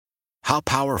How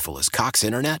powerful is Cox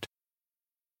Internet?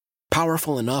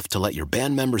 Powerful enough to let your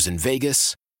band members in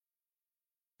Vegas,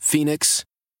 Phoenix,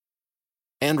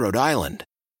 and Rhode Island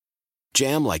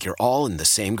jam like you're all in the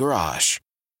same garage.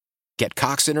 Get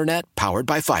Cox Internet powered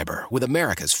by fiber with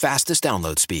America's fastest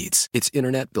download speeds. It's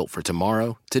internet built for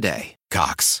tomorrow, today.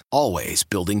 Cox, always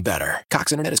building better.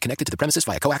 Cox Internet is connected to the premises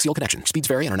via coaxial connection. Speeds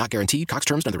vary and are not guaranteed. Cox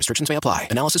terms and other restrictions may apply.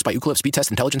 Analysis by Ookla Speed Test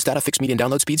Intelligence Data. Fixed median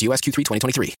download speeds. US Q3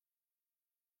 2023.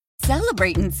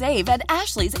 Celebrate and save at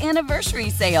Ashley's Anniversary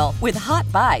Sale. With Hot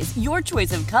Buys, your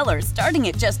choice of colors starting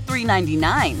at just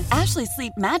 $3.99. Ashley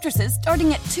Sleep mattresses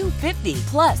starting at $2.50.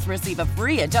 Plus, receive a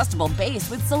free adjustable base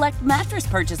with select mattress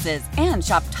purchases. And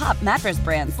shop top mattress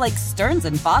brands like Stearns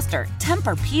 & Foster,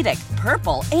 Tempur-Pedic,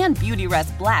 Purple, and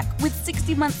Beautyrest Black with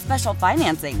 60-month special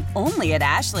financing. Only at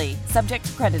Ashley. Subject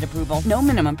to credit approval. No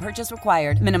minimum purchase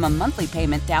required. Minimum monthly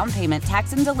payment, down payment,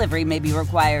 tax, and delivery may be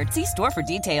required. See store for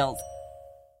details.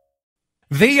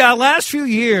 The last few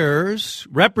years,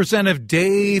 Representative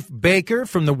Dave Baker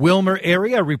from the Wilmer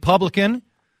area, a Republican,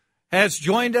 has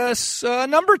joined us a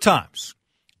number of times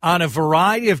on a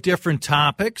variety of different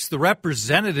topics. The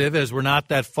representative, as we're not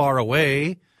that far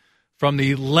away from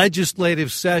the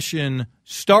legislative session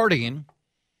starting,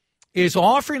 is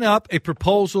offering up a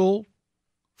proposal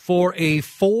for a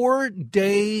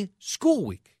 4-day school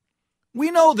week. We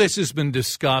know this has been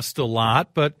discussed a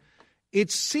lot, but it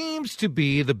seems to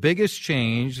be the biggest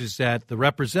change is that the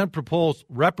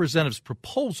representative's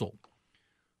proposal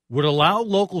would allow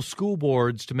local school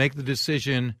boards to make the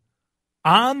decision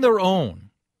on their own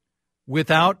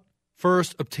without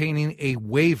first obtaining a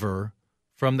waiver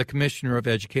from the Commissioner of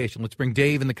Education. Let's bring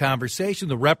Dave in the conversation.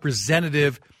 The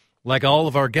representative, like all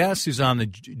of our guests, is on the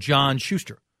John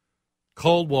Schuster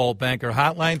Coldwell Banker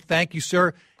Hotline. Thank you,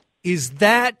 sir. Is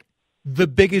that the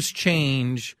biggest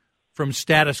change from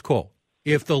status quo?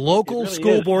 If the local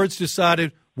school boards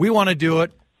decided we want to do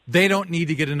it, they don't need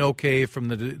to get an okay from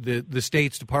the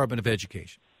state's Department of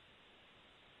Education.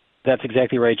 That's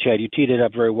exactly right, Chad. You teed it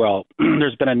up very well.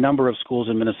 There's been a number of schools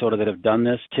in Minnesota that have done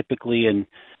this, typically in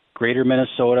greater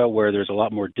Minnesota where there's a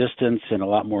lot more distance and a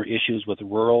lot more issues with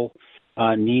rural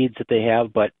needs that they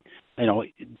have. But, you know,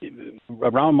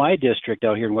 around my district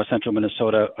out here in West Central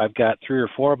Minnesota, I've got 3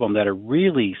 or 4 of them that are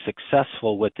really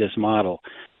successful with this model.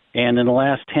 And in the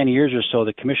last 10 years or so,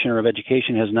 the Commissioner of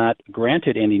Education has not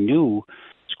granted any new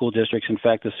school districts. In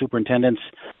fact, the superintendents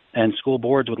and school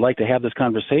boards would like to have this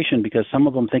conversation because some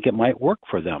of them think it might work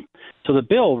for them. So the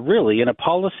bill really, in a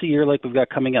policy year like we've got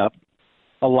coming up,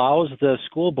 allows the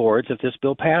school boards, if this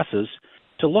bill passes,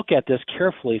 to look at this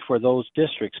carefully for those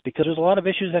districts because there's a lot of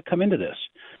issues that come into this.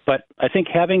 But I think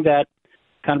having that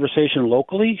conversation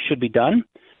locally should be done.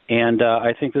 And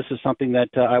I think this is something that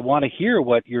I want to hear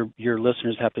what your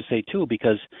listeners have to say, too,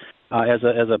 because as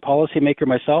a policymaker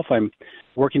myself, I'm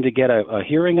working to get a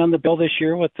hearing on the bill this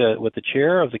year with the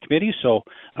chair of the committee. So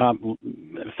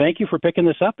thank you for picking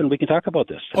this up, and we can talk about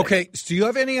this today. Okay. So do you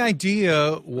have any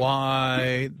idea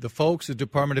why the folks at the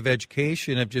Department of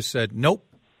Education have just said, nope,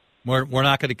 we're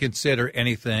not going to consider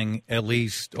anything, at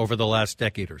least over the last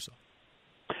decade or so?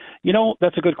 You know,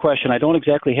 that's a good question. I don't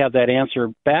exactly have that answer.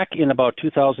 Back in about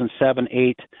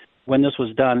 2007-8, when this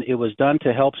was done, it was done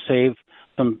to help save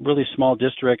some really small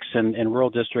districts and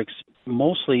rural districts.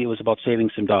 Mostly it was about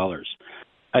saving some dollars.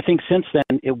 I think since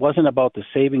then it wasn't about the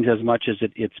savings as much as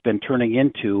it's been turning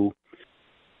into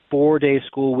 4-day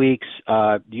school weeks,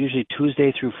 usually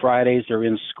Tuesday through Fridays. They're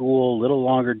in school, little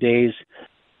longer days.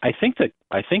 I think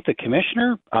the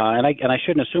commissioner, and I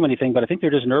shouldn't assume anything, but I think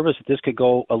they're just nervous that this could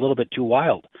go a little bit too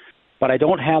wild. But I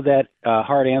don't have that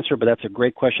hard answer, but that's a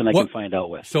great question I can find out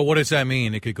with. So what does that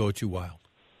mean, it could go too wild?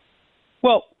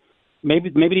 Well, maybe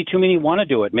too many want to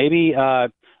do it. Maybe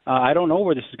I don't know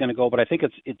where this is going to go, but I think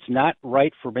it's not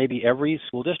right for maybe every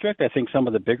school district. I think some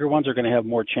of the bigger ones are going to have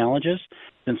more challenges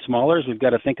than smaller. We've got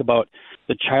to think about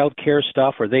the child care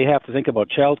stuff, or they have to think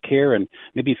about child care and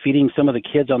maybe feeding some of the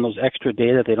kids on those extra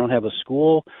days that they don't have a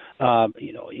school,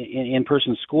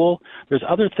 in-person school. There's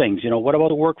other things, what about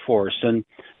the workforce?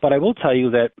 But I will tell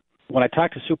you that when I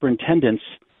talk to superintendents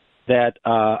that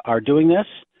are doing this,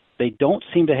 they don't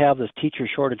seem to have this teacher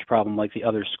shortage problem like the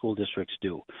other school districts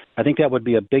do. I think that would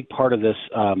be a big part of this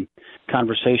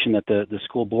conversation that the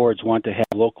school boards want to have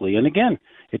locally. And again,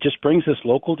 it just brings this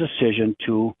local decision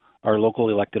to our local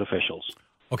elected officials.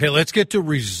 Okay, let's get to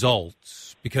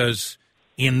results, because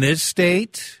in this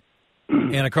state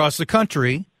and across the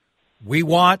country, we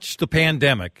watched the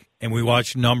pandemic and we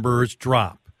watched numbers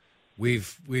drop.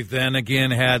 We've then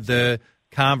again had the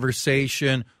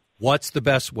conversation, what's the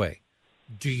best way?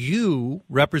 Do you,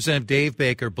 Representative Dave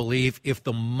Baker, believe if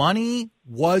the money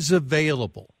was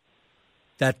available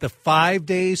that the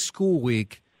 5-day school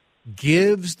week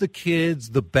gives the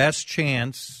kids the best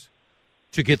chance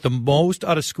to get the most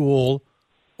out of school?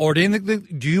 Or do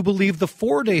you believe the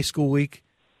 4-day school week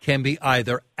can be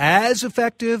either as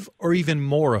effective or even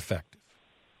more effective?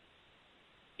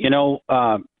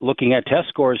 Looking at test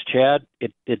scores, Chad,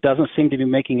 it doesn't seem to be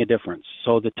making a difference.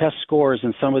 So the test scores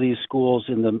in some of these schools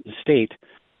in the state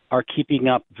are keeping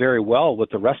up very well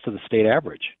with the rest of the state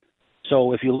average.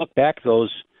 So if you look back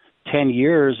those 10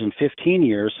 years and 15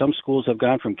 years, some schools have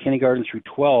gone from kindergarten through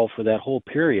 12 for that whole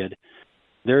period.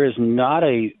 There is not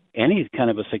any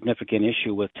kind of a significant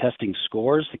issue with testing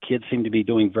scores. The kids seem to be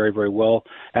doing very, very well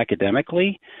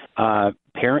academically.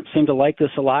 Parents seem to like this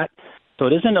a lot. So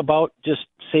it isn't about just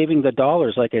saving the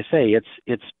dollars, like I say.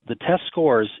 It's the test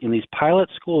scores in these pilot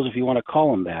schools, if you want to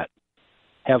call them that,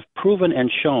 have proven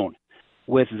and shown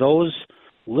with those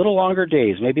little longer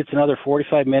days, maybe it's another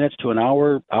 45 minutes to an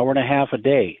hour, hour and a half a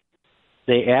day.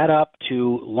 They add up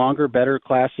to longer, better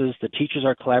classes. The teachers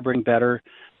are collaborating better.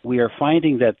 We are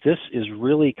finding that this is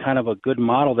really kind of a good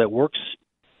model that works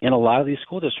in a lot of these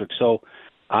school districts. So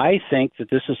I think that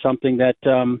this is something that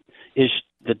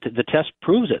the test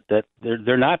proves it, that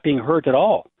they're not being hurt at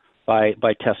all by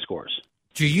test scores.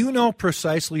 Do you know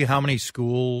precisely how many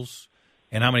schools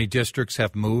and how many districts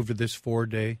have moved to this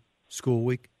 4-day school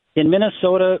week? In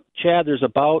Minnesota, Chad, there's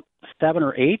about 7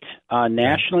 or 8.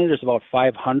 Nationally, there's about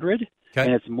 500,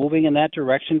 and it's moving in that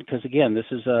direction because, again, this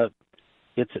is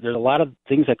there's a lot of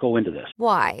things that go into this.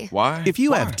 Why? If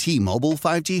you have T-Mobile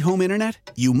 5G home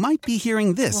internet, you might be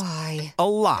hearing this a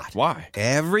lot. Why?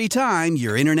 Every time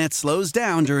your internet slows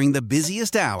down during the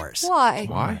busiest hours.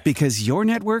 Why? Because your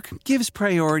network gives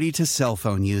priority to cell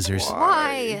phone users.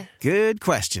 Why? Good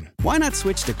question. Why not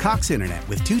switch to Cox Internet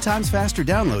with 2 times faster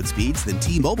download speeds than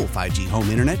T-Mobile 5G home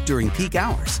internet during peak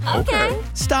hours? Okay.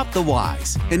 Stop the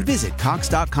whys and visit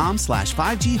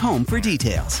cox.com/5G home for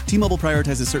details. T-Mobile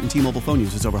prioritizes certain T-Mobile phone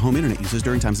users over home internet users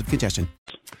during times of congestion.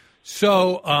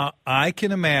 So I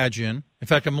can imagine, in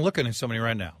fact, I'm looking at somebody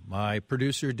right now, my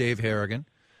producer, Dave Harrigan.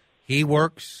 He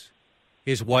works,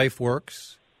 his wife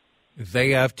works, they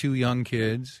have 2 young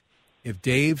kids. If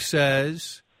Dave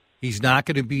says he's not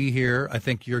going to be here, I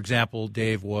think your example,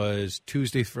 Dave, was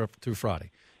Tuesday through Friday.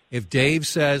 If Dave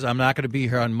says I'm not going to be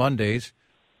here on Mondays,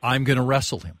 I'm going to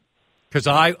wrestle him because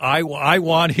I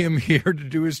want him here to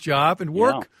do his job, and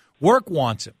work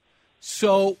wants him.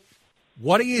 So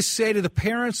what do you say to the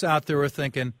parents out there who are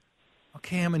thinking,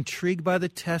 okay, I'm intrigued by the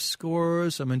test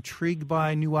scores, I'm intrigued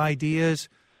by new ideas,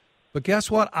 but guess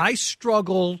what? I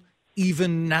struggle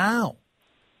even now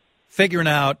figuring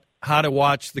out how to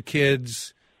watch the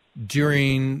kids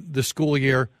during the school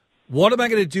year. What am I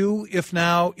going to do if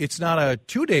now it's not a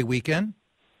 2-day weekend,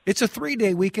 it's a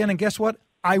 3-day weekend, and guess what?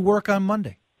 I work on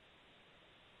Monday.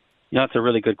 That's a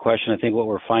really good question. I think what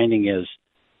we're finding is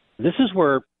this is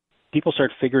where people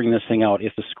start figuring this thing out.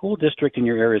 If the school district in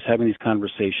your area is having these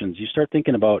conversations, you start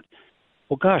thinking about,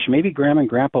 well, gosh, maybe Grandma and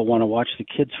Grandpa want to watch the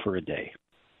kids for a day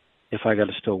if I got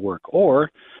to still work.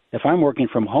 Or if I'm working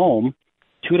from home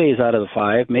 2 days out of the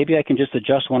 5, maybe I can just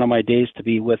adjust one of my days to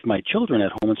be with my children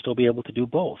at home and still be able to do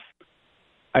both.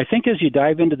 I think as you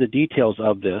dive into the details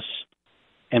of this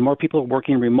and more people are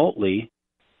working remotely,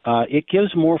 it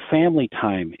gives more family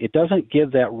time. It doesn't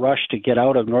give that rush to get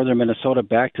out of northern Minnesota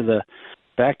back to the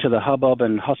hubbub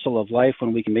and hustle of life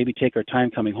when we can maybe take our time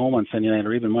coming home on Sunday night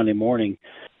or even Monday morning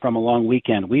from a long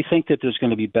weekend. We think that there's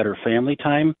going to be better family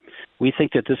time. We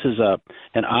think that this is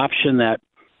an option that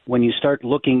when you start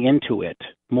looking into it,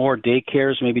 more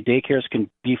daycares, maybe daycares can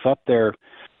beef up their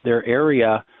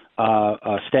area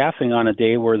staffing on a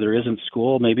day where there isn't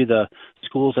school. Maybe the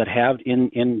schools that have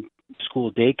in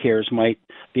school daycares might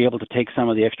be able to take some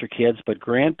of the extra kids, but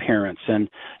grandparents and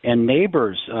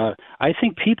neighbors, I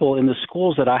think people in the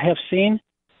schools that I have seen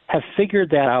have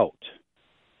figured that out.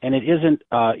 And it isn't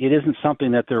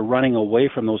something that they're running away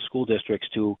from those school districts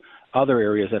to other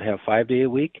areas that have 5-day a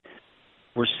week.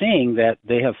 We're seeing that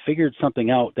they have figured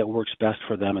something out that works best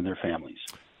for them and their families.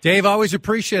 Dave, always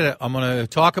appreciate it. I'm going to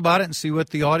talk about it and see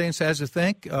what the audience has to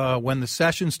think. When the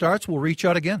session starts, we'll reach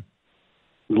out again.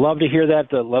 Love to hear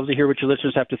that. Love to hear what your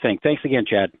listeners have to think. Thanks again,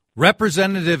 Chad.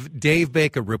 Representative Dave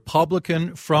Baker,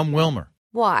 Republican from Wilmer.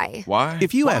 Why?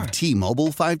 If you have T-Mobile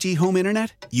 5G home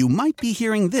internet, you might be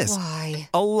hearing this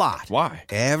a lot. Why?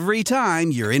 Every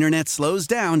time your internet slows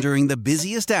down during the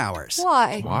busiest hours.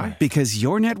 Why? Because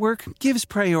your network gives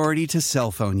priority to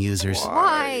cell phone users.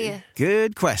 Why?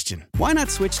 Good question. Why not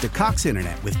switch to Cox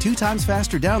Internet with 2 times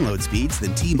faster download speeds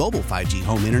than T-Mobile 5G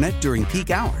home internet during peak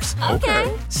hours?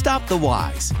 Okay. Stop the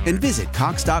whys and visit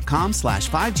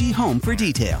cox.com/5G home for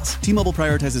details. T-Mobile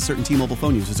prioritizes certain T-Mobile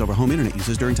phone users over home internet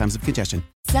users during times of congestion.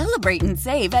 Celebrate and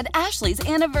save at Ashley's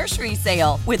Anniversary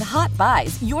Sale. With Hot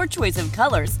Buys, your choice of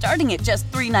colors starting at just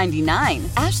 $3.99.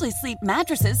 Ashley Sleep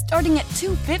mattresses starting at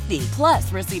 $2.50. Plus,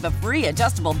 receive a free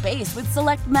adjustable base with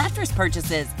select mattress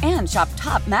purchases. And shop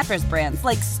top mattress brands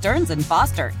like Stearns &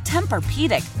 Foster,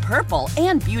 Tempur-Pedic, Purple,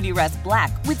 and Beautyrest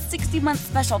Black with 60-month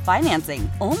special financing.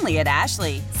 Only at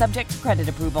Ashley. Subject to credit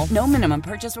approval. No minimum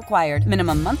purchase required.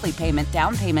 Minimum monthly payment,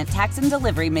 down payment, tax, and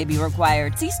delivery may be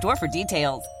required. See store for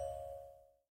details.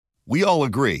 We all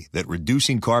agree that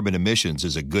reducing carbon emissions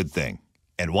is a good thing.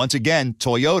 And once again,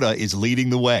 Toyota is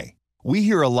leading the way. We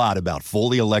hear a lot about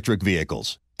fully electric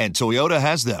vehicles, and Toyota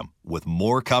has them, with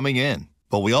more coming in.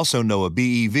 But we also know a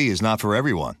BEV is not for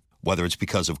everyone, whether it's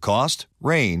because of cost,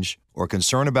 range, or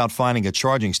concern about finding a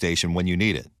charging station when you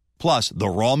need it. Plus, the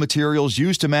raw materials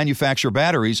used to manufacture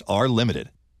batteries are limited.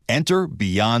 Enter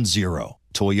Beyond Zero,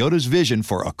 Toyota's vision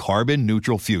for a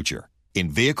carbon-neutral future. In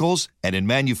vehicles and in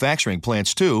manufacturing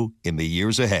plants, too, in the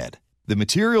years ahead. The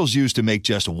materials used to make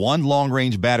just one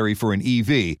long-range battery for an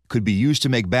EV could be used to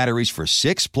make batteries for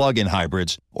 6 plug-in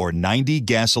hybrids or 90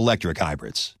 gas-electric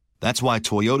hybrids. That's why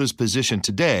Toyota's position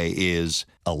today is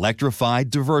electrified,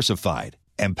 diversified,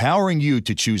 empowering you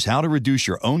to choose how to reduce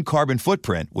your own carbon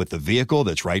footprint with the vehicle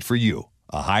that's right for you,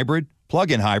 a hybrid,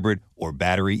 plug-in hybrid, or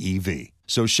battery EV.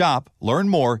 So shop, learn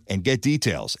more, and get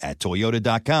details at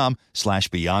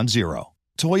toyota.com/beyond zero.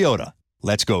 Toyota,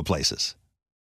 let's go places.